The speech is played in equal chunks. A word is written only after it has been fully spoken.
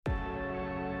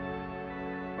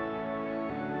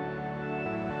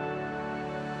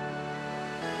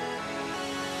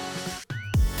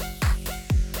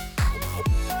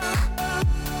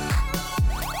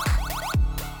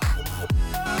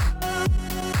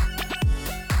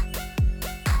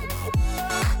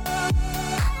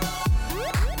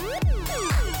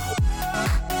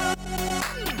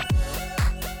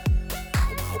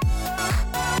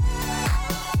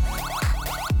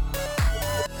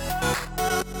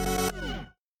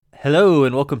Hello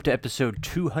and welcome to episode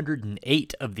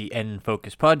 208 of the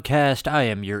N-Focus podcast. I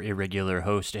am your irregular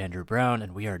host, Andrew Brown,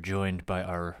 and we are joined by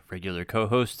our regular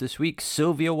co-host this week,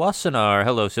 Sylvia Wassenaar.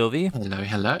 Hello, Sylvie.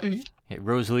 Hello.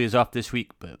 Rosalie is off this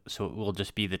week, so it will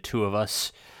just be the two of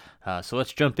us. So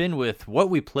let's jump in with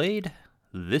what we played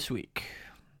this week.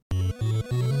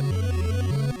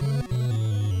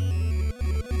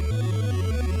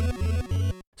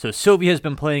 So Sylvia has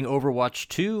been playing Overwatch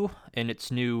 2 in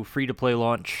its new free-to-play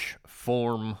launch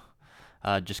form,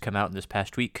 just come out in this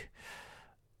past week.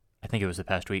 I think it was the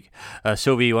past week.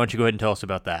 Sylvia, why don't you go ahead and tell us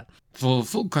about that? For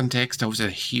full context, I was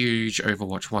a huge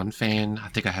Overwatch 1 fan. I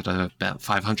think I had about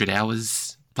 500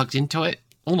 hours plugged into it,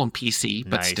 all on PC,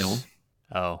 but Nice. still.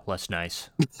 Oh, less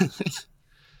nice.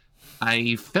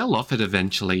 I fell off it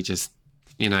eventually, just,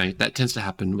 that tends to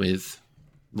happen with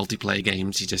multiplayer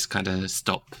games. You just kind of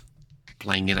stop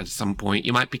playing it at some point.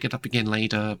 You might pick it up again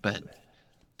later, but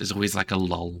there's always like a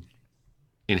lull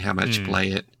in how much you play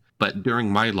it. But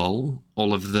during my lull,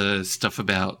 all of the stuff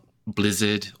about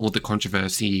Blizzard, all the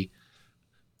controversy,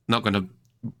 not going to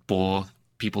bore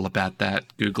people about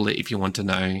that. Google it if you want to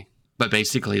know. But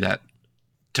basically that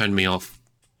turned me off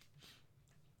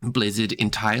Blizzard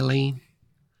entirely.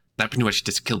 That pretty much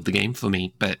just killed the game for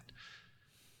me. But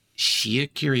sheer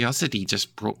curiosity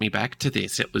just brought me back to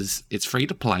this. It's free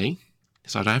to play,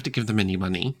 so I don't have to give them any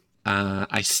money.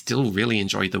 I still really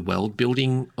enjoy the world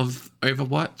building of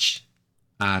Overwatch.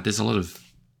 There's a lot of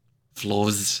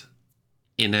flaws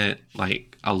in it,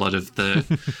 like a lot of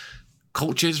the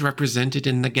cultures represented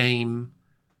in the game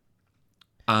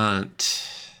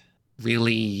aren't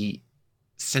really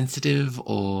sensitive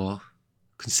or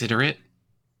considerate.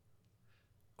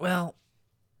 Well,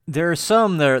 there are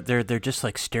some they're just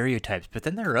like stereotypes, but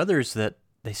then there are others that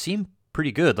they seem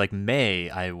pretty good. Like Mei,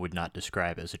 I would not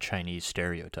describe as a Chinese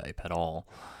stereotype at all.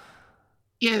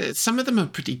 Yeah, some of them are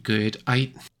pretty good.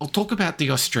 I'll talk about the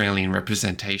Australian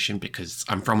representation because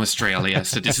I'm from Australia,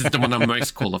 so this is the one I'm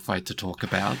most qualified to talk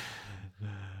about.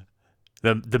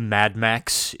 The Mad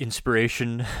Max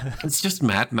inspiration. It's just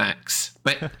Mad Max.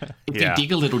 But if Yeah. you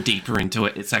dig a little deeper into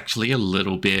it, it's actually a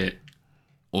little bit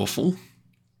awful.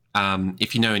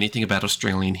 If you know anything about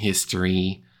Australian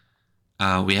history,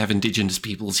 we have Indigenous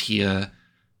peoples here.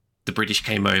 The British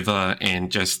came over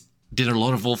and just did a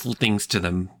lot of awful things to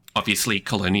them. Obviously,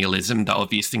 colonialism, the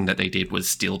obvious thing that they did was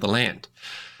steal the land.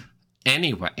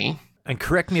 Anyway. And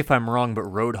correct me if I'm wrong, but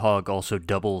Roadhog also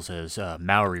doubles as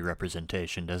Maori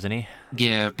representation, doesn't he?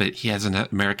 Yeah, but he has an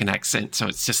American accent, so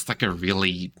it's just like a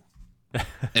really...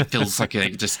 It feels like they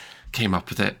just came up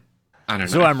with it. I don't know.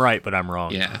 So I'm right, but I'm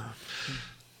wrong. Yeah.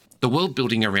 The world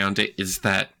building around it is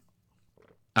that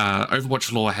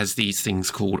Overwatch lore has these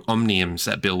things called Omniums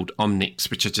that build Omnics,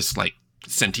 which are just like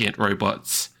sentient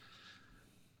robots.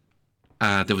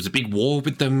 There was a big war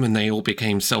with them and they all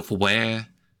became self-aware.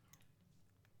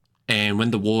 And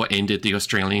when the war ended, the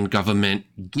Australian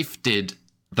government gifted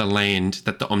the land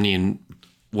that the Omnium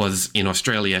was in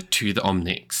Australia to the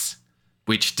Omnics,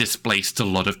 which displaced a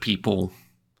lot of people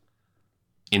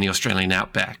in the Australian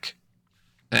outback.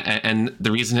 And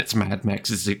the reason it's Mad Max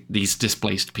is that these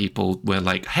displaced people were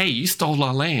like, hey, you stole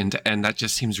our land. And that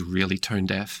just seems really tone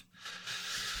deaf.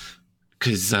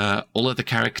 Because all of the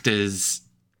characters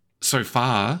so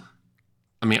far,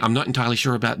 I mean, I'm not entirely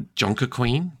sure about Jonker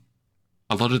Queen.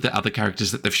 A lot of the other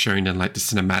characters that they've shown in like the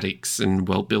cinematics and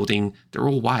world building, they're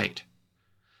all white.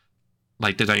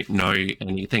 Like they don't know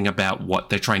anything about what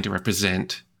they're trying to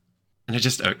represent. And it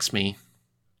just irks me.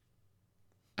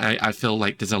 I feel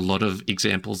like there's a lot of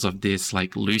examples of this,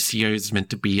 like Lucio's meant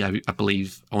to be, I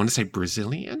believe, I want to say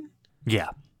Brazilian? Yeah.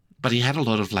 But he had a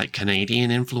lot of like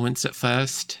Canadian influence at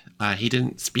first. He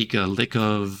didn't speak a lick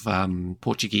of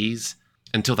Portuguese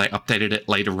until they updated it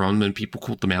later on when people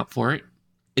called them out for it.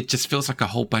 It just feels like a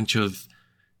whole bunch of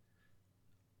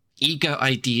eager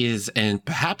ideas and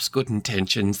perhaps good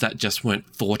intentions that just weren't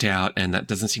thought out, and that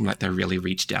doesn't seem like they really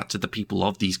reached out to the people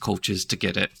of these cultures to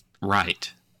get it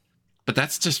right. But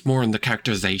that's just more on the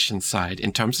characterization side.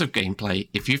 In terms of gameplay,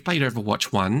 if you've played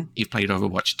Overwatch 1, you've played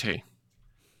Overwatch 2.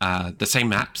 The same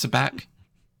maps are back.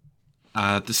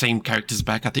 The same characters are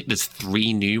back. I think there's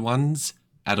 3 new ones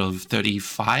out of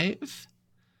 35.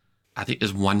 I think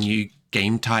there's one new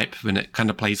game type when it kind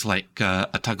of plays like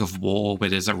a tug of war where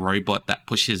there's a robot that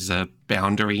pushes a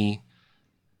boundary,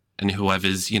 and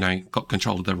whoever's, got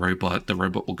control of the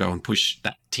robot will go and push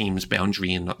that team's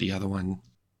boundary and not the other one.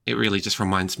 It really just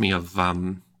reminds me of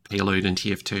Payload in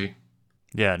TF2.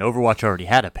 Yeah, and Overwatch already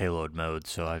had a payload mode,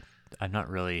 so I'm not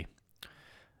really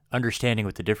understanding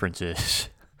what the difference is.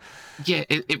 Yeah,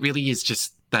 it really is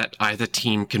just that either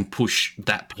team can push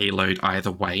that payload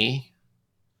either way.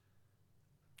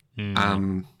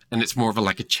 And it's more of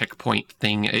like a checkpoint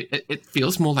thing. It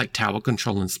feels more like tower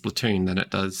control in Splatoon than it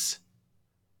does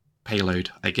payload,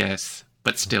 I guess.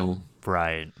 But still.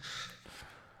 Right.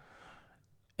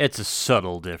 It's a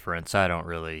subtle difference. I don't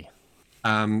really...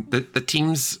 The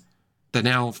teams, they're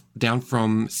now down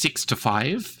from 6 to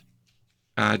 5.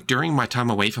 During my time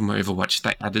away from Overwatch,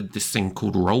 they added this thing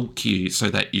called role queue so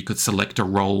that you could select a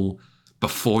role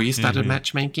before you started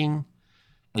matchmaking,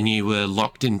 and you were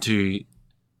locked into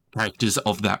characters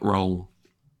of that role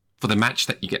for the match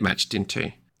that you get matched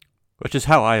into. Which is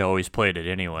how I always played it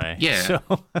anyway. Yeah.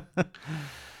 So.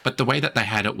 But the way that they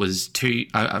had it was two...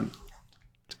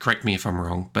 correct me if I'm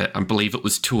wrong, but I believe it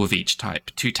was 2 of each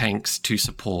type. 2 tanks, 2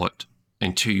 support,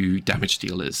 and 2 damage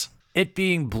dealers. It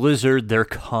being Blizzard, they're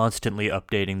constantly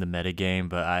updating the metagame,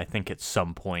 but I think at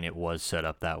some point it was set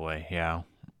up that way, yeah.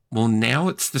 Well, now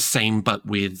it's the same, but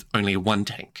with only 1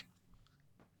 tank.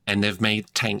 And they've made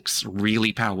tanks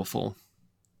really powerful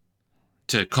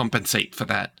to compensate for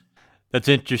that. That's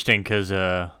interesting, because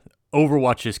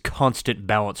Overwatch's constant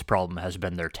balance problem has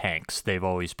been their tanks. They've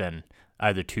always been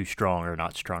either too strong or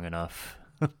not strong enough.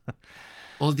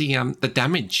 Well, the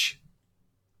damage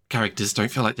characters don't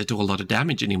feel like they do a lot of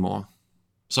damage anymore.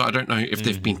 So I don't know if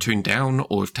they've been tuned down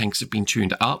or if tanks have been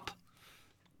tuned up.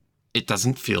 It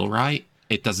doesn't feel right.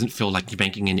 It doesn't feel like you're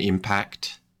making an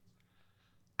impact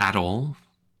at all.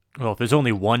 Well, if there's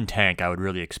only 1 tank, I would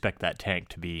really expect that tank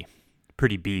to be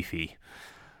pretty beefy.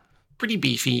 Pretty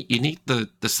beefy. You need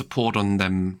the support on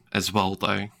them as well,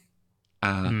 though.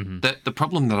 The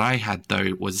problem that I had,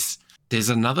 though, was there's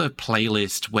another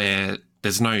playlist where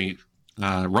there's no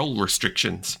role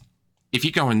restrictions. If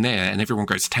you go in there and everyone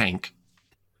goes tank,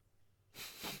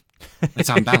 it's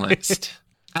unbalanced.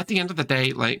 At the end of the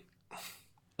day, like,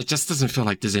 it just doesn't feel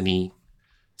like there's any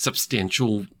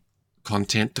substantial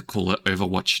content to call it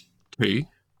Overwatch 2.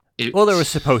 Well, there was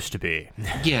supposed to be.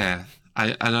 Yeah.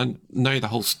 I know the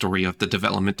whole story of the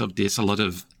development of this. A lot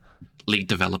of lead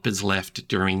developers left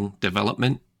during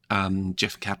development.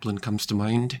 Jeff Kaplan comes to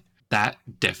mind. That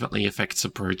definitely affects the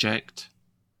project.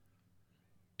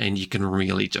 And you can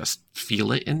really just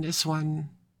feel it in this one.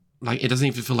 Like, it doesn't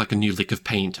even feel like a new lick of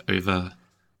paint over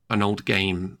an old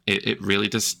game. It really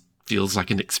just feels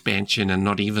like an expansion and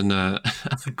not even a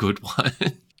good one.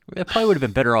 It probably would have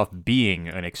been better off being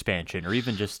an expansion or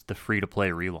even just the free-to-play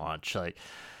relaunch. Like,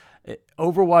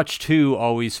 Overwatch 2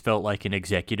 always felt like an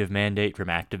executive mandate from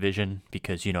Activision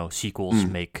because, you know, sequels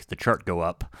make the chart go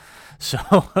up. So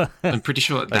I'm pretty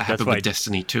sure that happened with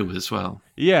Destiny 2 as well.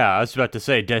 Yeah, I was about to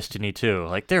say Destiny 2.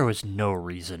 Like, there was no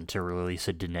reason to release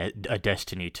a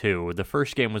Destiny 2. The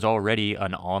first game was already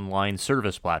an online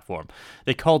service platform.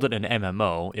 They called it an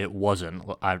MMO. It wasn't.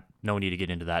 No need to get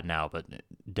into that now, but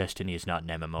Destiny is not an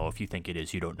MMO. If you think it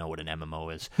is, you don't know what an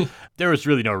MMO is. There was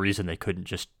really no reason they couldn't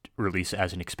just release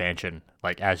as an expansion,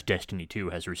 like as Destiny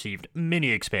 2 has received many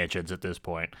expansions at this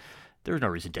point. There's no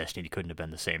reason Destiny couldn't have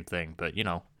been the same thing, but, you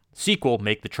know, sequel,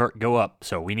 make the chart go up,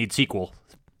 so we need sequel.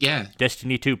 Yeah.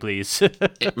 Destiny 2, please.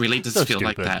 It really does So feel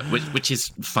stupid. like that, which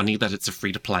is funny that it's a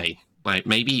free-to-play. Like,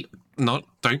 maybe don't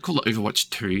call it Overwatch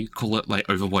 2, call it, like,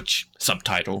 Overwatch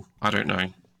subtitle. I don't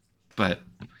know. But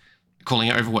calling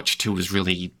it Overwatch 2 was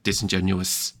really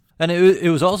disingenuous. And it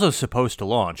was also supposed to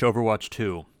launch, Overwatch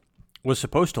 2 was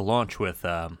supposed to launch with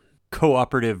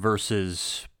cooperative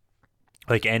versus,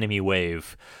 like, enemy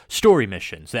wave story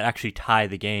missions that actually tie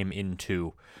the game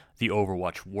into the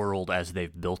Overwatch world as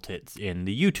they've built it in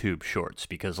the YouTube shorts,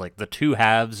 because, like, the two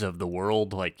halves of the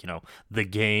world, like, you know, the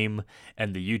game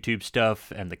and the YouTube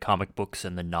stuff and the comic books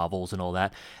and the novels and all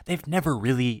that, they've never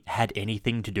really had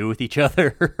anything to do with each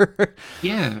other.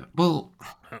 Yeah, well,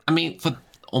 I mean, for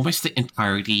almost the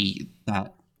entirety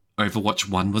that Overwatch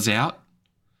 1 was out,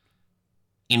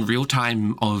 in real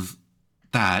time of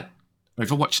that,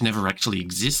 Overwatch never actually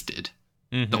existed,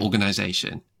 the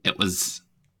organization. It was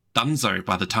Dunzo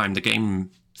by the time the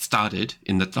game started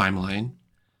in the timeline.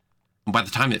 And by the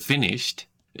time it finished,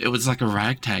 it was like a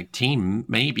ragtag team,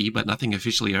 maybe, but nothing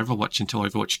officially Overwatch until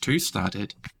Overwatch 2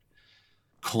 started.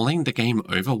 Calling the game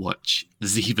Overwatch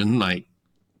is even, like,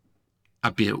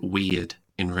 a bit weird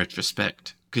in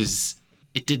retrospect, because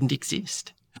it didn't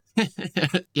exist.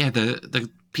 Yeah, the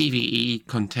PvE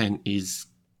content is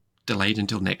delayed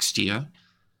until next year.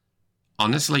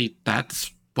 Honestly,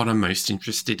 that's what I'm most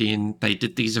interested in. They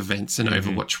did these events in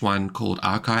Overwatch 1 called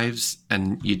Archives,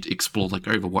 and you'd explore, like,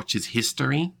 Overwatch's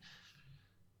history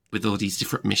with all these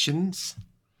different missions.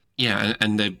 Yeah,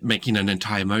 and they're making an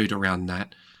entire mode around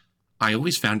that. I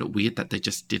always found it weird that they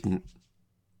just didn't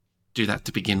do that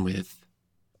to begin with.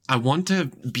 I want to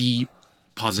be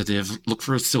positive, look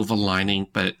for a silver lining,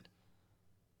 but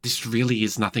this really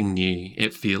is nothing new.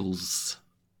 It feels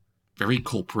very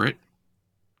corporate,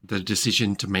 the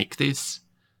decision to make this.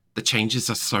 The changes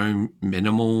are so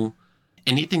minimal.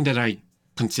 Anything that I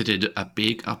considered a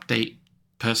big update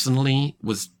personally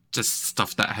was just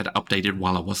stuff that had updated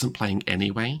while I wasn't playing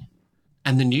anyway.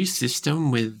 And the new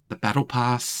system with the battle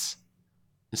pass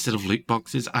instead of loot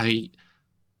boxes, I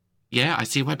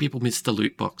see why people miss the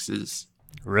loot boxes.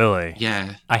 Really?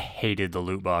 Yeah. I hated the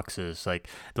loot boxes. Like,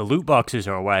 the loot boxes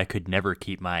are why I could never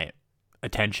keep my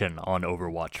attention on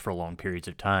Overwatch for long periods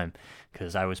of time,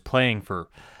 because I was playing for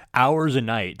hours a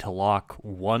night to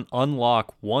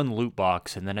unlock one loot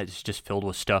box, and then it's just filled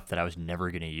with stuff that I was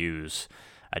never going to use.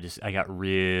 I got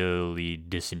really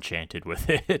disenchanted with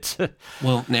it.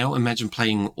 Well, now imagine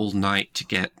playing all night to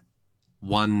get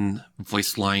one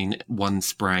voice line, one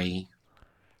spray,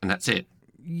 and that's it.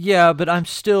 Yeah, but I'm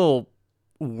still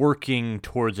working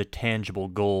towards a tangible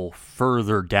goal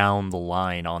further down the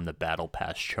line on the Battle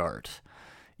Pass chart.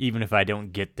 Even if I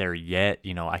don't get there yet,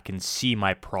 I can see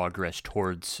my progress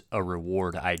towards a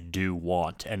reward I do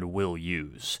want and will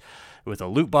use. With a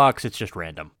loot box, it's just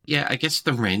random. Yeah, I guess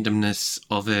the randomness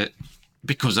of it,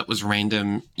 because it was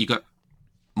random, you got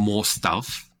more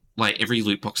stuff. Like, every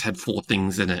loot box had 4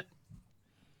 things in it.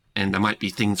 And there might be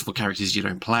things for characters you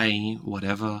don't play,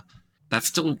 whatever. That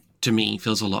still, to me,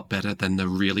 feels a lot better than the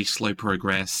really slow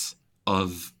progress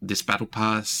of this Battle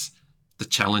Pass. The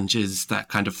challenges that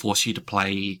kind of force you to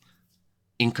play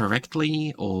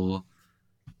incorrectly or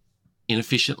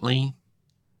inefficiently.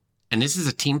 And this is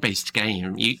a team-based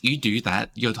game. You do that,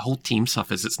 your whole team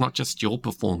suffers. It's not just your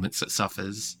performance that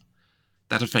suffers.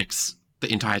 That affects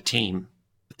the entire team.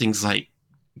 Things like,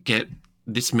 get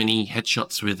this many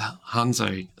headshots with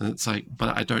Hanzo. And it's like,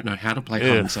 but I don't know how to play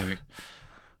Hanzo.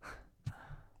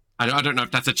 I don't know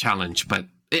if that's a challenge, but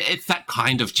it's that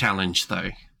kind of challenge, though.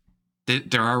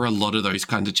 There are a lot of those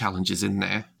kinds of challenges in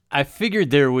there. I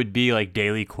figured there would be, like,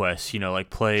 daily quests, like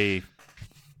play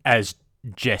as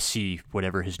Jesse,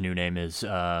 whatever his new name is,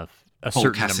 a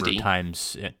certain Cassidy. number of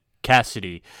times.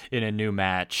 Cassidy in a new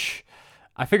match.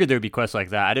 I figured there would be quests like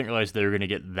that. I didn't realize they were going to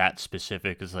get that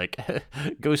specific. It's like,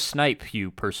 go snipe,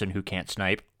 you person who can't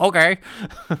snipe. Okay.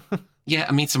 Yeah,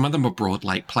 I mean, some of them are broad,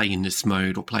 like play in this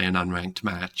mode or play an unranked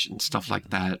match and stuff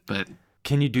like that, but...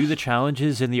 Can you do the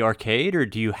challenges in the arcade, or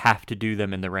do you have to do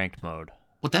them in the ranked mode?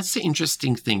 Well, that's the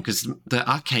interesting thing, because the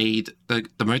arcade, the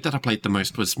mode that I played the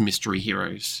most was Mystery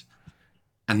Heroes.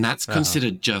 And that's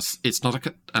considered it's not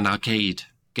an arcade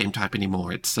game type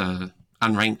anymore. It's a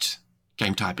unranked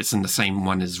game type. It's in the same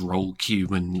one as role queue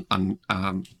and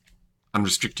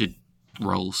unrestricted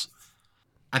roles.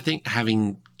 I think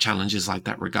having challenges like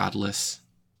that regardless,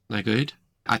 they're good.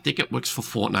 I think it works for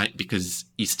Fortnite because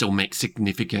you still make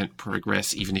significant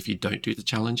progress even if you don't do the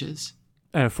challenges.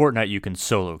 And in Fortnite, you can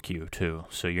solo queue, too,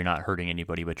 so you're not hurting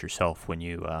anybody but yourself when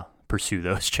you pursue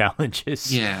those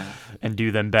challenges. Yeah. And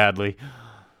do them badly.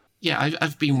 Yeah,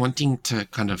 I've been wanting to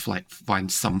kind of like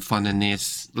find some fun in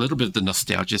this. A little bit of the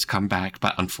nostalgia's come back,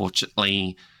 but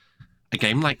unfortunately, a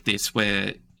game like this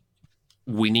where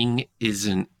winning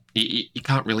isn't... You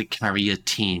can't really carry a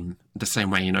team the same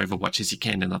way in Overwatch as you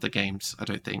can in other games, I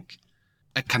don't think.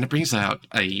 It kind of brings out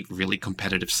a really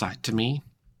competitive side to me.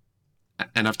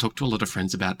 And I've talked to a lot of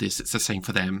friends about this. It's the same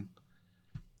for them.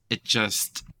 It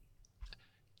just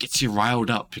gets you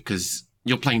riled up because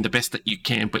you're playing the best that you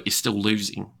can, but you're still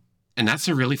losing. And that's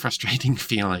a really frustrating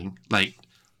feeling. Like,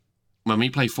 when we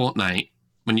play Fortnite,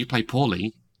 when you play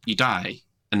poorly, you die,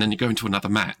 and then you go into another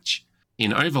match.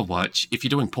 In Overwatch, if you're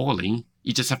doing poorly,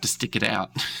 you just have to stick it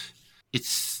out.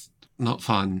 It's not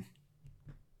fun.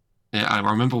 Yeah, I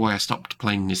remember why I stopped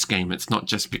playing this game. It's not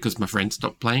just because my friends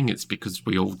stopped playing, it's because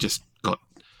we all just got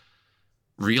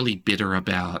really bitter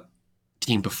about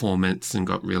team performance and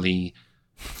got really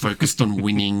focused on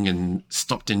winning and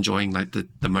stopped enjoying like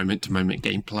the moment-to-moment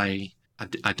gameplay.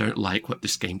 I don't like what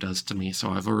this game does to me, so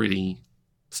I've already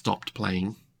stopped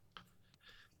playing.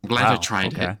 I'm glad I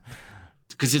tried it.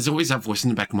 Because there's always that voice in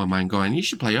the back of my mind going, you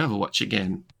should play Overwatch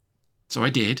again. So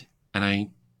I did, and I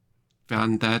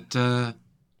found that, no,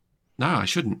 I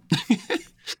shouldn't.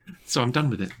 So I'm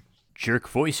done with it. Jerk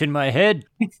voice in my head.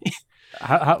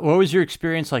 What was your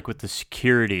experience like with the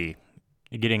security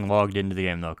getting logged into the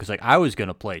game, though? Because like, I was going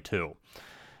to play, too.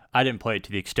 I didn't play it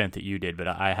to the extent that you did, but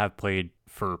I have played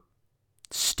for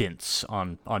stints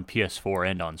on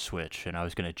PS4 and on Switch, and I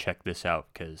was going to check this out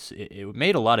because it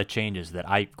made a lot of changes that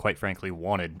I, quite frankly,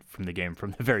 wanted from the game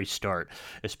from the very start,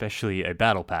 especially a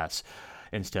battle pass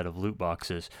instead of loot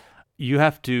boxes. You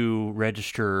have to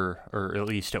register, or at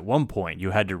least at one point,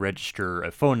 you had to register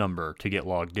a phone number to get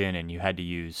logged in, and you had to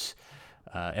use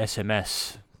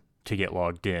SMS to get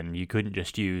logged in. You couldn't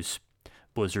just use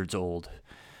Blizzard's old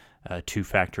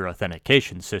two-factor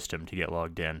authentication system to get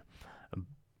logged in.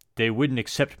 They wouldn't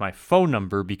accept my phone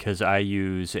number because I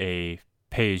use a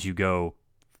pay-as-you-go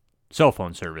cell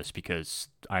phone service because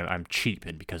I'm cheap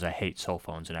and because I hate cell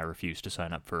phones and I refuse to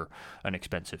sign up for an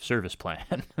expensive service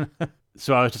plan.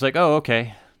 So I was just like, oh,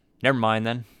 okay, never mind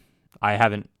then. I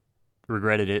haven't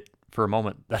regretted it for a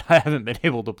moment that I haven't been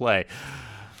able to play.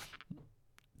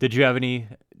 Did you have any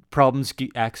problems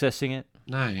accessing it?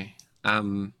 No.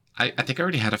 I think I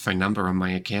already had a phone number on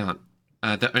my account.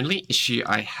 The only issue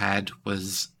I had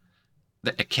was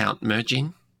the account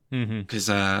merging. Because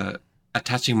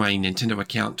attaching my Nintendo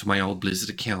account to my old Blizzard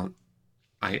account,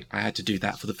 I had to do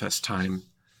that for the first time.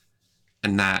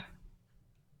 And that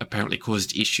apparently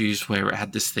caused issues where it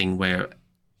had this thing where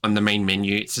on the main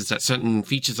menu it says that certain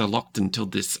features are locked until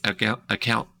this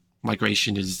account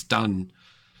migration is done.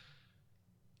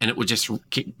 And it would just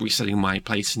keep resetting my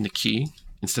place in the queue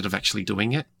instead of actually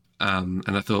doing it. And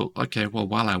I thought, okay, well,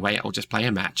 while I wait, I'll just play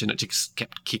a match. And it just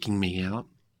kept kicking me out.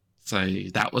 So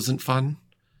that wasn't fun.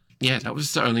 Yeah, that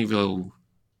was the only real,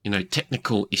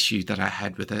 technical issue that I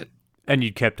had with it. And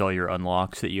you kept all your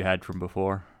unlocks that you had from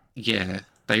before? Yeah,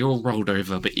 they all rolled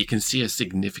over, but you can see a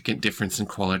significant difference in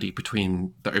quality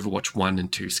between the Overwatch 1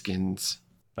 and 2 skins.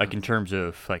 Like in terms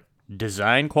of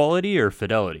design quality or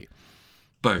fidelity?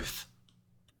 Both.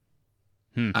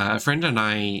 A friend and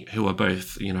I, who are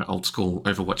both, old school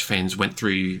Overwatch fans, went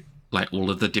through all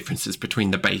of the differences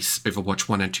between the base Overwatch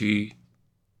 1 and 2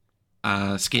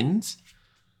 skins.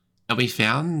 And we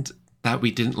found that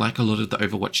we didn't like a lot of the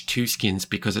Overwatch 2 skins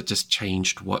because it just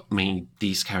changed what made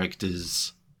these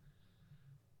characters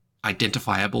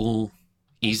identifiable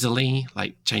easily,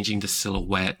 like changing the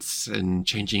silhouettes and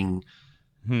changing...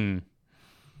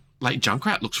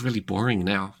 Junkrat looks really boring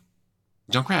now.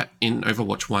 Junkrat in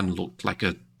Overwatch 1 looked like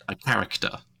a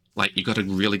character. You got a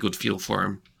really good feel for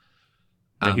him.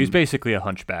 He was basically a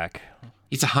hunchback.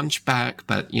 He's a hunchback,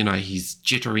 but, he's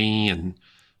jittery and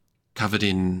covered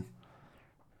in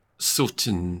soot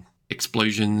and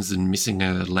explosions and missing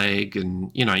a leg.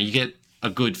 And, you get a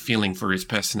good feeling for his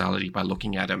personality by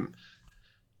looking at him.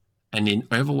 And in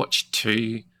Overwatch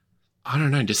 2, I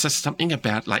don't know, there's just something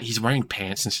about, he's wearing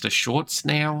pants instead of shorts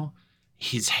now.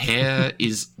 His hair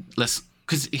is less...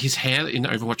 Because his hair in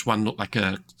Overwatch 1 looked like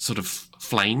a sort of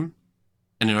flame.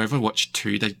 And in Overwatch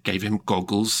 2, they gave him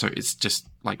goggles, so it's just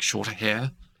shorter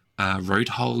hair.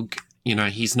 Roadhog,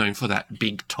 he's known for that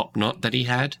big top knot that he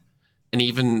had. And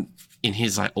even in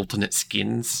his alternate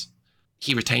skins,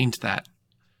 he retained that.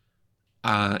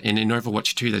 And in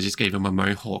Overwatch 2, they just gave him a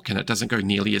mohawk, and it doesn't go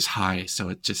nearly as high, so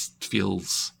it just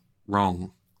feels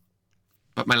wrong.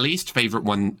 But my least favorite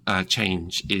one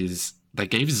change is they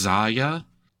gave Zarya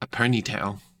a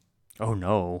ponytail. Oh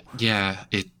no. Yeah,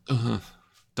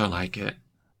 don't like it.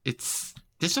 It's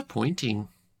disappointing,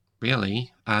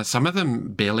 really. Some of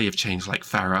them barely have changed, like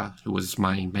Pharah, who was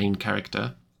my main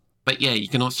character. But yeah, you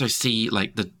can also see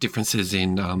the differences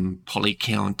in poly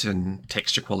count and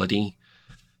texture quality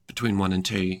between 1 and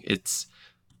 2. It's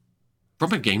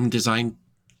from a game design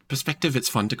perspective, it's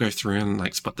fun to go through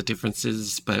and spot the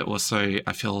differences, but also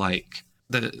I feel like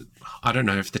I don't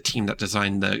know if the team that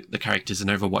designed the characters in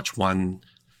Overwatch 1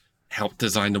 helped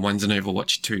design the ones in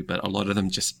Overwatch 2, but a lot of them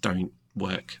just don't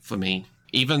work for me.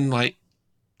 Even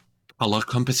color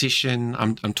composition,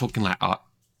 I'm talking art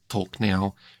talk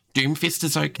now. Doomfist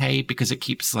is okay because it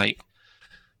keeps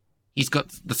he's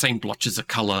got the same blotches of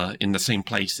color in the same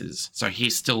places, so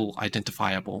he's still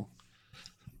identifiable.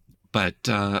 But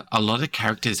a lot of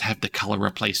characters have the color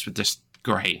replaced with just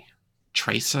grey.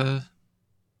 Tracer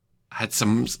had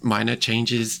some minor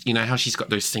changes. You know how she's got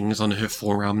those things on her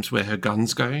forearms where her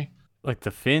guns go? Like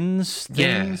the fins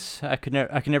things? Yeah. I could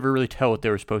never really tell what they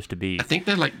were supposed to be. I think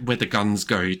they're where the guns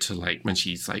go to when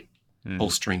she's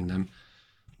holstering them.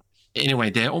 Anyway,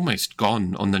 they're almost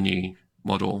gone on the new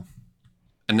model.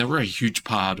 And they were a huge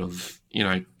part of,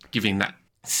 giving that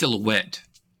silhouette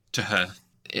to her.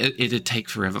 It'd take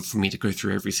forever for me to go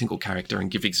through every single character and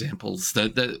give examples.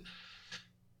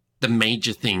 The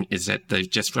major thing is that they've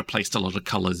just replaced a lot of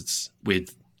colors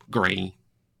with grey,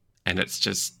 and it's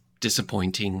just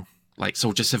disappointing.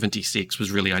 Soldier 76 was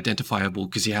really identifiable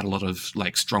because he had a lot of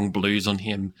strong blues on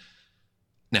him.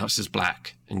 Now it's just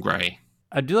black and grey.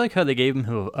 I do like how they gave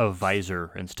him a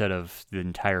visor instead of the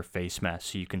entire face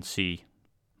mask, so you can see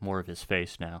more of his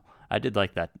face now. I did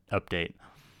like that update.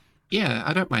 Yeah,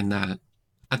 I don't mind that.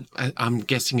 I'm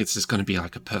guessing it's just going to be a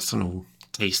personal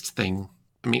taste thing.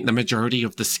 I mean, the majority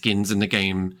of the skins in the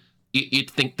game, you'd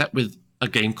think that with a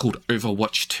game called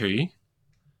Overwatch 2,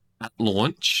 at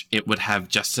launch, it would have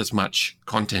just as much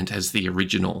content as the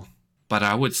original. But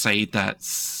I would say that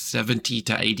 70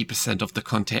 to 80% of the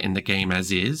content in the game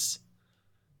as is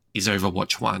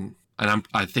Overwatch 1. And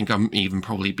I think I'm even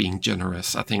probably being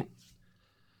generous. I think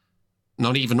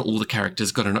not even all the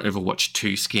characters got an Overwatch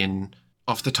 2 skin.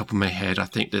 Off the top of my head, I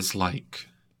think there's like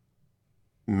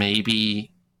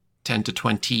maybe 10 to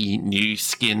 20 new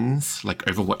skins, like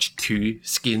Overwatch 2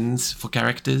 skins for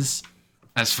characters.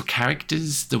 As for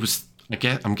characters, there was,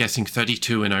 I'm guessing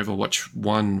 32 in Overwatch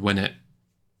 1 when it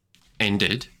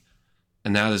ended,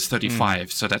 and now there's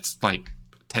 35, so that's like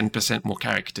 10% more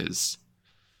characters.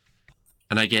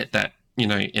 And I get that, you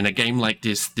know, in a game like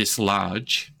this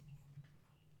large,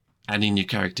 adding new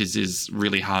characters is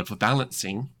really hard for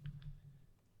balancing.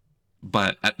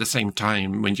 But at the same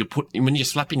time, when you're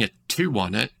slapping a 2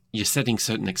 on it, you're setting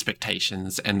certain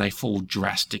expectations, and they fall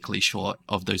drastically short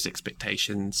of those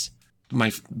expectations.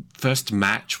 My first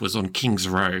match was on King's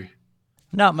Row.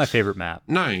 Not my favorite map.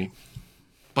 No.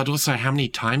 But also, how many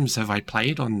times have I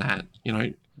played on that? You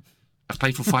know, I've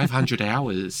played for 500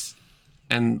 hours,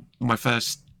 and my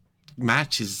first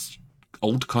match is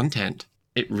old content.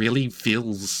 It really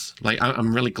feels like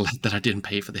I'm really glad that I didn't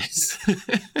pay for this.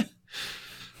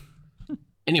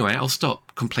 Anyway, I'll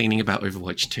stop complaining about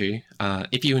Overwatch 2.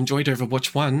 If you enjoyed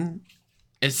Overwatch 1,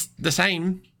 it's the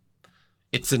same.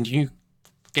 It's a new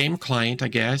game client, I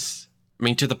guess. I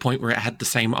mean, to the point where it had the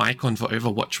same icon for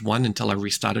Overwatch 1 until I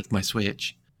restarted my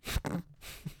Switch.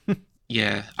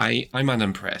 Yeah, I'm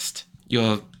unimpressed.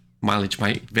 Your mileage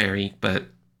might vary, but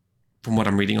from what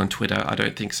I'm reading on Twitter, I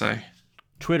don't think so.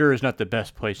 Twitter is not the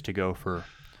best place to go for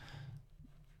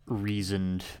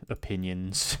reasoned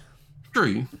opinions.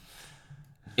 True.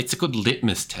 It's a good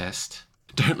litmus test.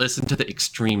 Don't listen to the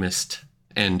extremist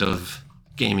end of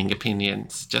gaming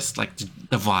opinions, just like the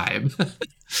vibe.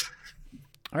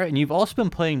 All right, and you've also been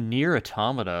playing Nier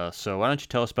Automata, so why don't you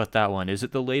tell us about that one? Is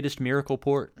it the latest Miracle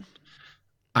port?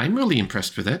 I'm really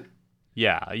impressed with it.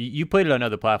 Yeah, you played it on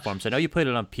other platforms. I know you played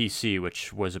it on PC,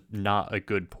 which was not a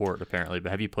good port, apparently,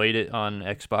 but have you played it on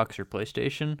Xbox or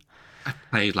PlayStation? I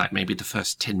played like maybe the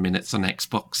first 10 minutes on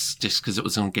Xbox just because it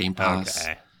was on Game Pass.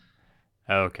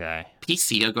 Okay.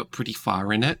 PC, I got pretty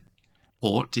far in it.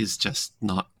 Port is just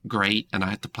not great, and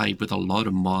I had to play with a lot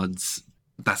of mods.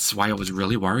 That's why I was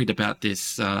really worried about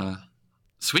this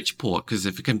Switch port, because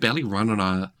if it can barely run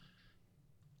on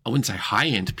I wouldn't say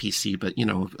high-end PC, but, you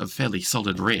know, a fairly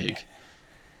solid rig,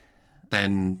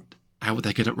 then how would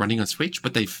they get it running on Switch?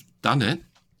 But they've done it.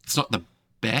 It's not the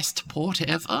best port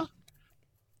ever,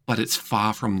 but it's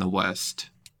far from the worst.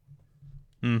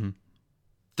 30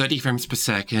 frames per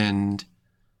second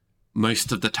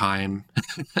most of the time.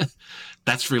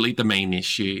 That's really the main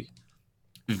issue.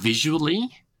 Visually,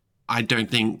 I don't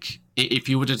think, if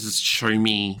you were to just show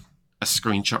me a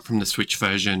screenshot from the Switch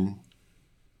version,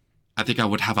 I think I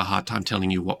would have a hard time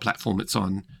telling you what platform it's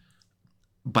on.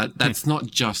 But that's not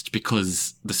just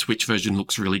because the Switch version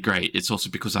looks really great. It's also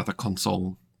because other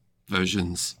console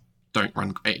versions don't run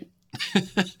great.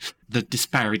 The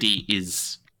disparity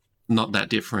is not that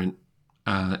different.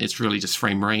 It's really just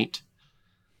frame rate.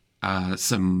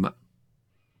 Some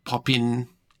pop-in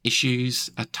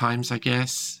issues at times, I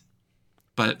guess.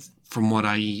 But from what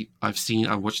I've seen,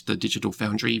 I watched the Digital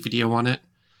Foundry video on it.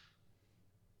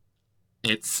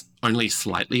 It's only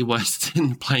slightly worse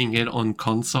than playing it on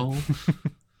console.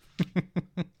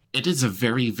 It is a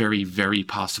very, very, very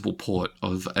passable port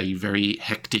of a very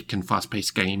hectic and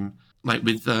fast-paced game. Like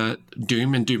with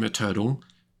Doom and Doom Eternal,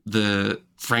 the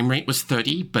frame rate was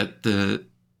 30, but the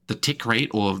tick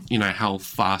rate, or, you know, how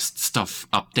fast stuff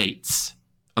updates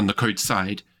on the code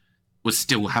side, was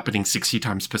still happening 60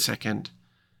 times per second.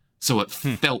 So it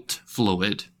felt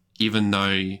fluid, even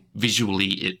though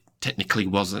visually it technically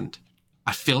wasn't.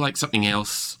 I feel like something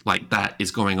else like that is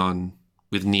going on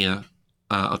with Nier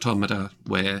Automata,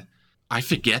 where I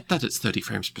forget that it's 30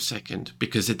 frames per second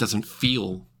because it doesn't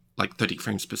feel like 30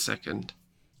 frames per second.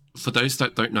 For those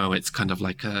that don't know, it's kind of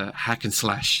like a hack and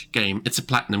slash game. It's a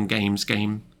Platinum Games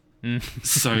game.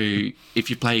 So if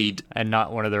you played... And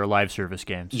not one of their live service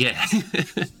games. Yeah.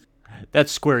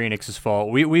 That's Square Enix's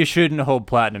fault. We shouldn't hold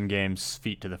Platinum Games'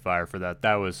 feet to the fire for that.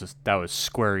 That was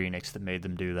Square Enix that made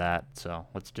them do that. So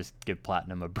let's just give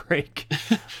Platinum a break.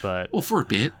 But well, for a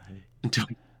bit until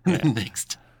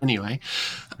next. Anyway,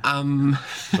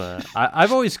 but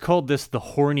I've always called this the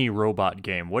horny robot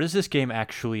game. What is this game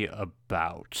actually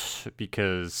about?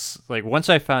 Because like once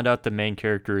I found out the main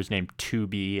character is named To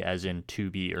Be, as in to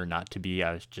be or not to be,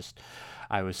 I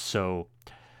was so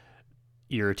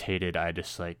irritated. I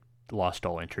just like lost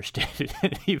all interest in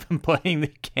even playing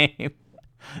the game.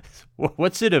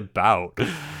 What's it about?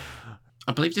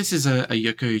 I believe this is a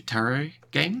Yoko Taro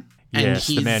game. And Yes,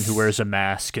 the man who wears a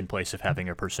mask in place of having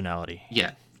a personality.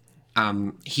 Yeah.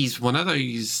 He's one of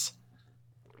those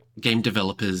game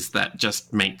developers that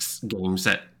just makes games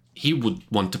that he would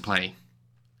want to play.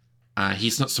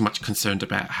 He's not so much concerned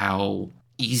about how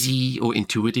easy or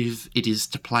intuitive it is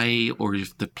to play, or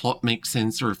if the plot makes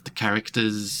sense, or if the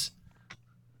characters,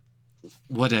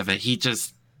 whatever. He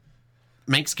just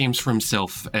makes games for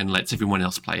himself and lets everyone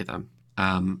else play them,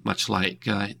 much like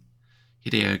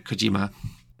Hideo Kojima.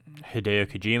 Hideo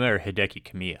Kojima or Hideki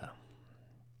Kamiya?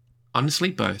 Honestly,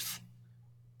 both.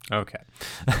 Okay.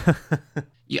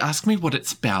 You ask me what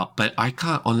it's about, but I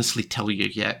can't honestly tell you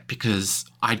yet because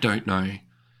I don't know.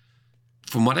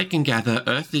 From what I can gather,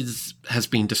 Earth has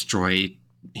been destroyed,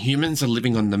 humans are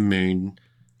living on the moon,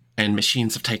 and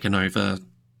machines have taken over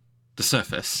the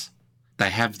surface. They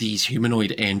have these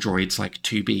humanoid androids like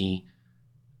 2B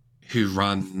who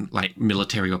run like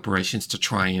military operations to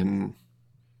try and,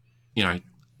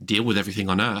 deal with everything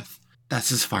on Earth.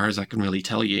 That's as far as I can really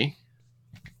tell you.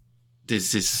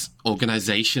 There's this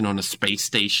organization on a space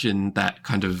station that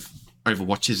kind of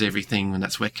overwatches everything, and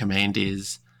that's where command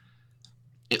is.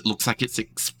 It looks like it's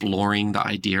exploring the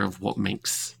idea of what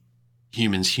makes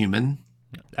humans human.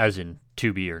 As in,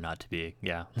 to be or not to be,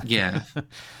 yeah. Yeah.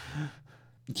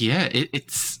 Yeah,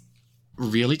 it's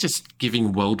really just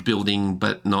giving world building,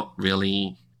 but not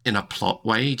really in a plot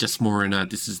way, just more in a,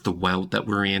 this is the world that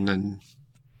we're in, and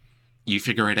you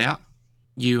figure it out.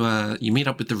 You meet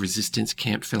up with the Resistance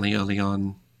camp fairly early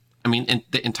on. I mean, and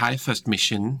the entire first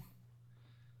mission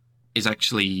is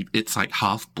actually, it's like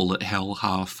half bullet hell,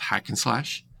 half hack and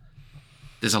slash.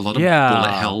 There's a lot of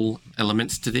bullet hell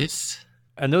elements to this.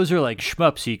 And those are like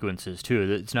shmup sequences too.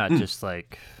 It's not just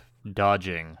like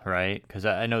dodging, right? Because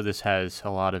I know this has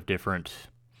a lot of different,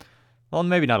 well,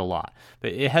 maybe not a lot,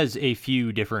 but it has a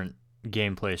few different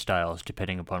gameplay styles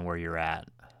depending upon where you're at.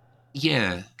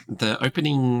 Yeah, the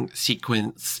opening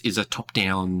sequence is a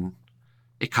top-down,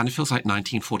 it kind of feels like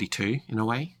 1942 in a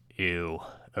way. Ew,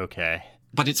 okay.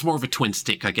 But it's more of a twin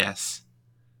stick, I guess.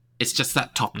 It's just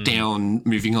that top-down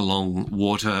moving along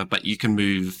water, but you can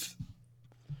move.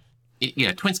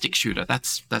 Yeah, twin stick shooter.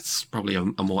 That's probably a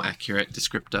more accurate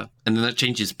descriptor. And then it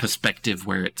changes perspective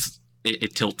where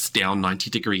it tilts down 90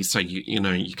 degrees, so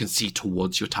you can see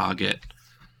towards your target.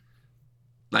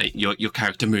 Like your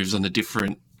character moves on a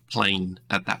different plane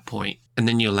at that point. And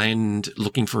then you land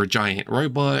looking for a giant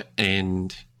robot,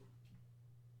 and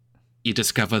you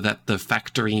discover that the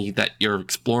factory that you're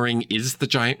exploring is the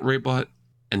giant robot.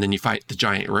 And then you fight the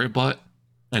giant robot,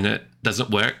 and it doesn't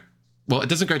work. Well, it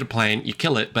doesn't go to plan. You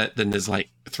kill it, but then there's like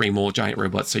 3 more giant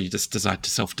robots, so you just decide to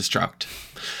self-destruct.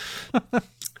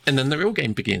 And then the real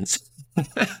game begins.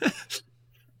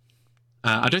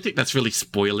 I don't think that's really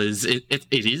spoilers. It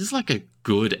is like a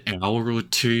good hour or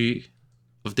two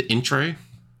of the intro,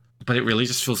 but it really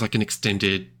just feels like an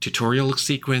extended tutorial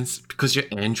sequence because your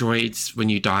androids, when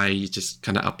you die, you just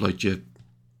kind of upload your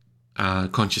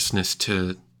consciousness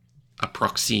to a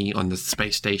proxy on the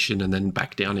space station and then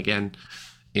back down again.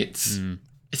 It's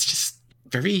just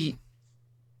very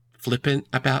flippant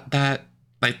about that.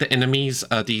 Like the enemies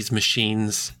are these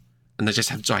machines, and they just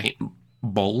have giant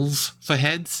bowls for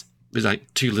heads with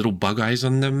like 2 little bug eyes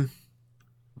on them.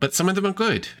 But some of them are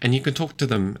good, and you can talk to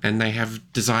them, and they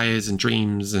have desires and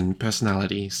dreams and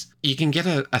personalities. You can get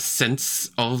a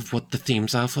sense of what the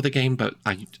themes are for the game, but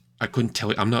I couldn't tell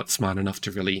you. I'm not smart enough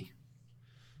to really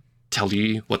tell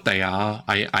you what they are.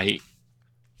 I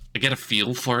get a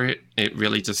feel for it. It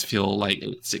really does feel like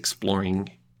it's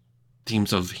exploring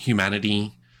themes of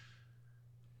humanity,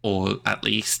 or at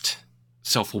least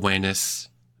self-awareness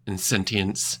and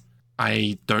sentience.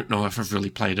 I don't know if I've really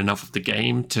played enough of the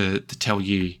game to tell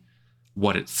you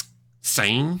what it's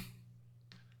saying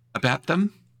about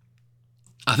them,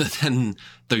 other than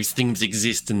those things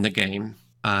exist in the game.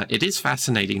 It is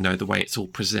fascinating, though, the way it's all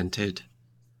presented.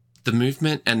 The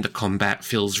movement and the combat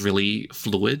feels really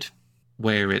fluid,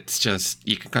 where it's just,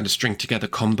 you can kind of string together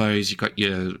combos. You've got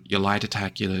your light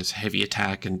attack, your heavy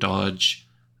attack and dodge,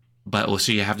 but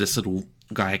also you have this little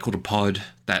guy called a pod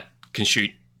that can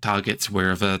shoot targets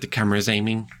wherever the camera is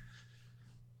aiming.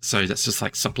 So that's just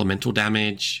like supplemental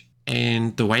damage.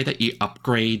 And the way that you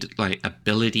upgrade like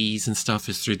abilities and stuff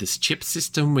is through this chip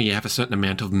system where you have a certain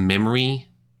amount of memory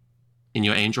in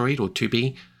your Android or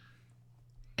 2B,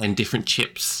 and different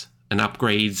chips and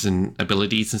upgrades and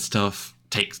abilities and stuff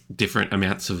take different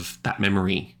amounts of that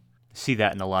memory. See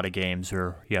that in a lot of games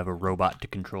where you have a robot to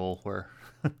control where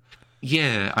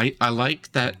Yeah, I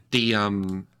like that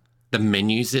the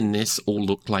menus in this all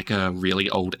look like a really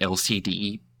old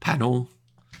LCD panel.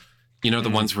 You know, the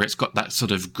ones where it's got that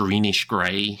sort of greenish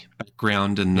grey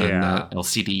background and then Yeah.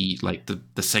 LCD, like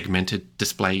the segmented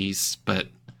displays, but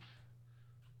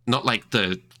not like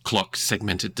the clock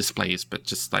segmented displays, but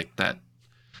just like that.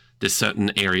 There's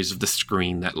certain areas of the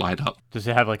screen that light up. Does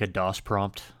it have like a DOS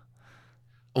prompt?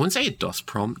 I wouldn't say a DOS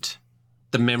prompt.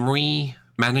 The memory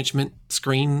management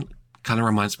screen kind of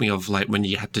reminds me of like when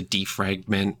you had to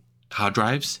defragment hard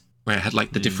drives, where it had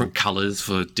like the different colors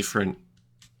for different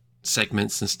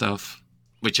segments and stuff,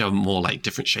 which are more like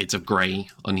different shades of grey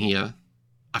on here.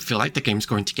 I feel like the game's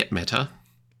going to get meta.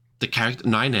 The character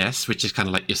 9S, which is kind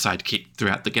of like your sidekick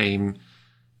throughout the game,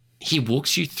 he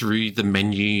walks you through the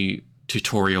menu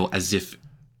tutorial as if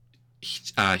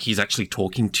he's actually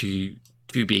talking to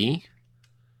 2B.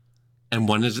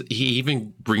 And he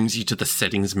even brings you to the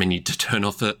settings menu to turn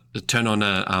on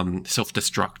a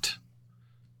self-destruct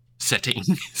setting.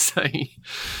 So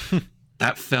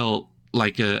that felt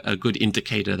like a good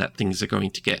indicator that things are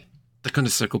going to get. They're going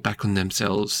to circle back on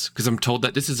themselves, because I'm told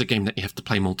that this is a game that you have to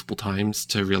play multiple times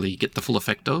to really get the full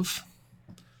effect of.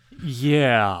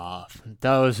 Yeah,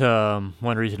 that was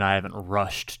one reason I haven't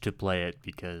rushed to play it,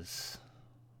 because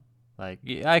like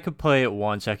I could play it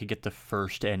once, I could get the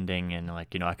first ending, and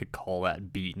like, you know, I could call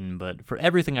that beaten. But for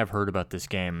everything I've heard about this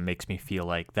game, it makes me feel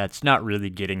like that's not really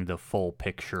getting the full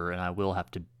picture, and I will have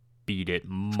to beat it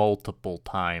multiple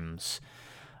times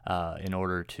in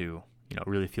order to, you know,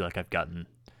 really feel like I've gotten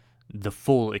the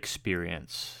full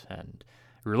experience. And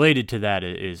related to that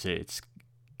is it's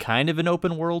kind of an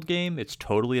open world game. It's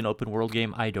totally an open world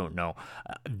game. I don't know.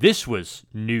 This was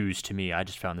news to me. I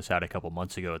just found this out a couple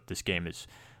months ago. This game is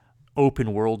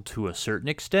open world to a certain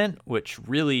extent, which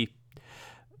really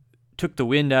took the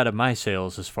wind out of my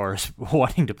sails as far as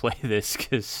wanting to play this,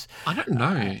 because I don't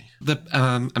know. The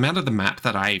amount of the map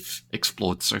that I've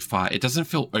explored so far, it doesn't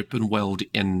feel open world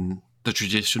in the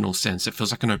traditional sense. It feels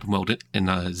like an open world in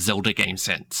a Zelda game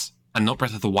sense. And not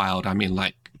Breath of the Wild, I mean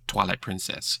like Twilight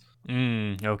Princess.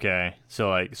 Okay. So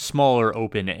like smaller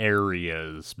open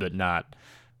areas, but not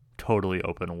totally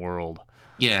open world.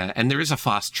 Yeah, and there is a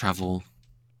fast travel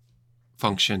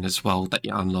function as well that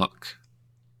you unlock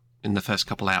in the first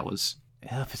couple hours.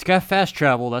 Yeah, if it's got fast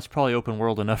travel, that's probably open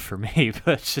world enough for me.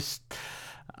 But it's just,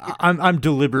 I'm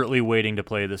deliberately waiting to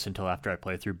play this until after I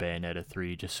play through Bayonetta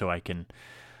 3, just so I can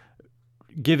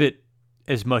give it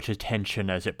as much attention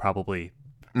as it probably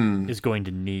is going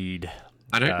to need.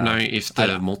 I don't know if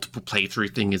the multiple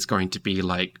playthrough thing is going to be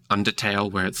like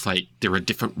Undertale, where it's like there are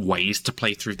different ways to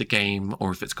play through the game,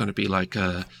 or if it's going to be like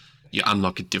you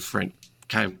unlock a different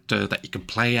character that you can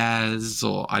play as,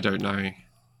 or I don't know.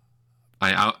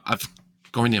 I've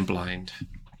gone in blind.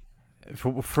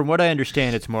 From what I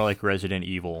understand, it's more like Resident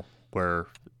Evil, where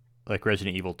like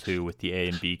Resident Evil 2 with the A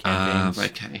and B campaigns.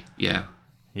 Okay, yeah.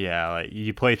 Yeah, like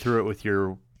you play through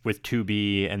it with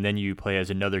 2B, and then you play as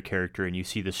another character, and you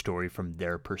see the story from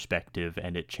their perspective,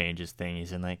 and it changes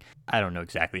things. And like, I don't know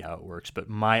exactly how it works, but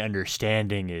my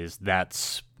understanding is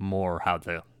that's more how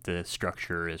the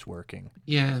structure is working.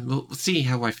 Yeah, we'll see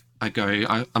how I go.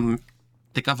 I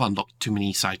think I've unlocked too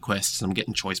many side quests, and I'm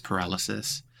getting choice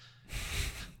paralysis.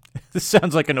 This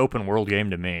sounds like an open world game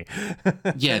to me.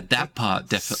 Yeah, that part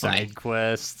definitely. Side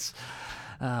quests.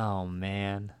 Oh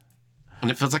man. And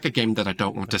it feels like a game that I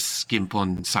don't want to skimp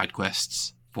on side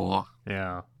quests for.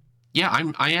 Yeah. Yeah,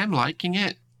 I am liking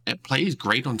it. It plays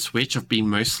great on Switch. I've been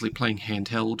mostly playing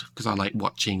handheld because I like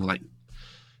watching like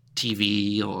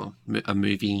TV or a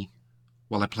movie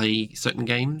while I play certain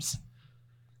games,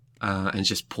 and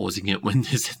just pausing it when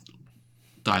there's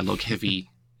dialogue heavy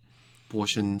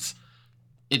portions.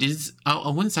 It is.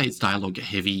 I wouldn't say it's dialogue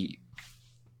heavy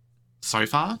so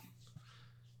far.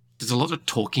 There's a lot of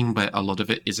talking, but a lot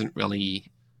of it isn't really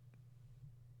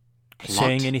plot.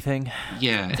 Saying anything.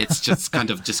 Yeah, it's just kind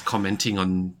of just commenting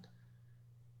on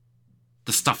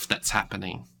the stuff that's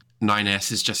happening.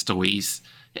 9S is just always...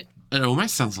 It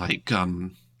almost sounds like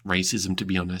racism, to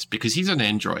be honest, because he's an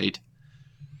android.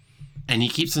 And he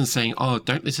keeps on saying, oh,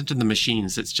 don't listen to the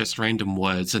machines, it's just random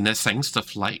words. And they're saying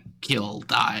stuff like, kill,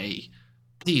 die,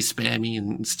 please spare me,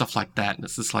 and stuff like that. And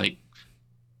it's just like,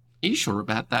 are you sure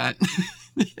about that?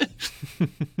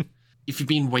 If you've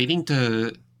been waiting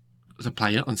to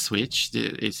play it on Switch,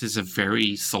 this is a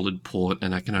very solid port,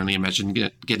 and I can only imagine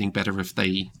getting better if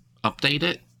they update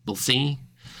it. We'll see,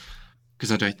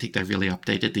 because I don't think they really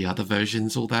updated the other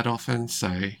versions all that often.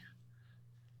 So,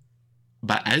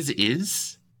 but as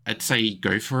is, I'd say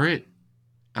go for it.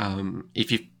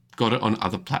 If you've got it on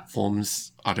other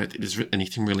platforms, I don't think there's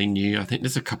anything really new. I think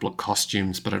there's a couple of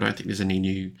costumes, but I don't think there's any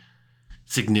new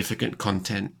significant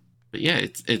content. But yeah,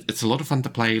 it's a lot of fun to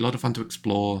play, a lot of fun to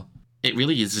explore. it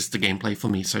really is just the gameplay for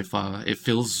me so far. It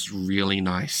feels really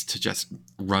nice to just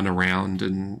run around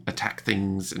and attack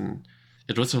things, and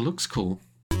it also looks cool.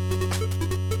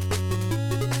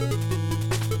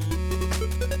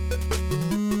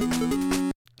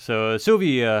 So, Sylvie,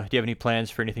 do you have any plans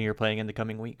for anything you're playing in the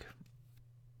coming week?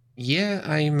 Yeah,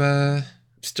 I'm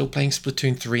still playing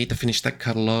Splatoon 3 to finish that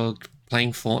catalog,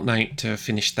 playing Fortnite to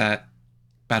finish that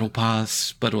Battle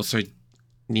Pass, but also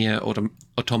Nier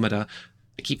Automata.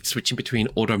 I keep switching between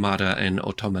Automata and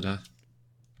Automata.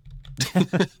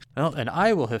 Well, and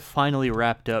I will have finally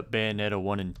wrapped up Bayonetta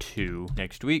 1 and 2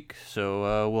 next week,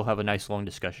 so we'll have a nice long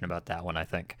discussion about that one, I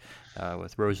think,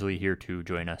 with Rosalie here to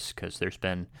join us, because there's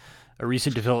been a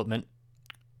recent development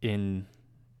in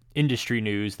industry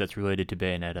news that's related to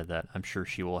Bayonetta that I'm sure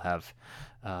she will have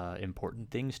important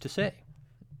things to say.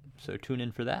 So tune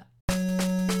in for that.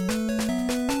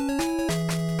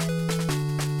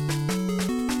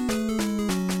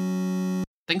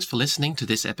 Thanks for listening to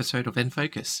this episode of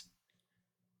N-Focus.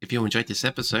 If you enjoyed this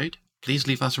episode, please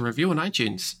leave us a review on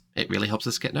iTunes. It really helps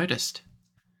us get noticed.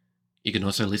 You can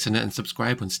also listen and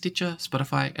subscribe on Stitcher,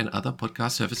 Spotify, and other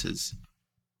podcast services.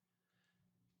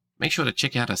 Make sure to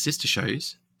check out our sister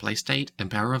shows, PlayState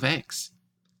and Power of X.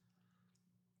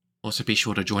 Also be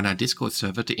sure to join our Discord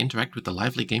server to interact with the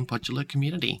lively GamePodular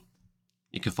community.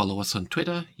 You can follow us on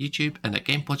Twitter, YouTube, and at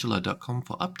GamePodular.com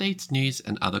for updates, news,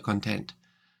 and other content.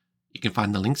 You can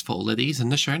find the links for all of these in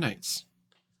the show notes.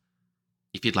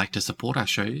 If you'd like to support our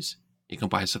shows, you can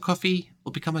buy us a coffee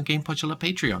or become a GamePodular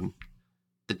Patreon.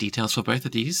 The details for both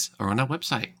of these are on our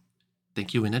website.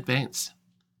 Thank you in advance.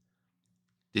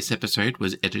 This episode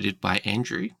was edited by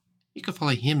Andrew. You can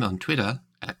follow him on Twitter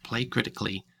at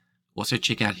PlayCritically. Also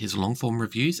check out his long-form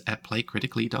reviews at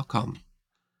playcritically.com.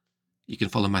 You can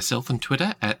follow myself on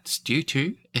Twitter at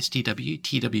Stew2,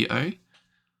 STWTWO,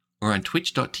 or on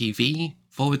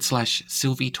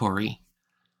twitch.tv/SylvieTory.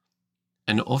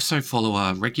 And also follow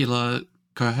our regular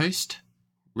co-host,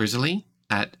 Rosalie,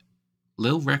 at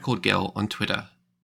Lil Record Girl on Twitter.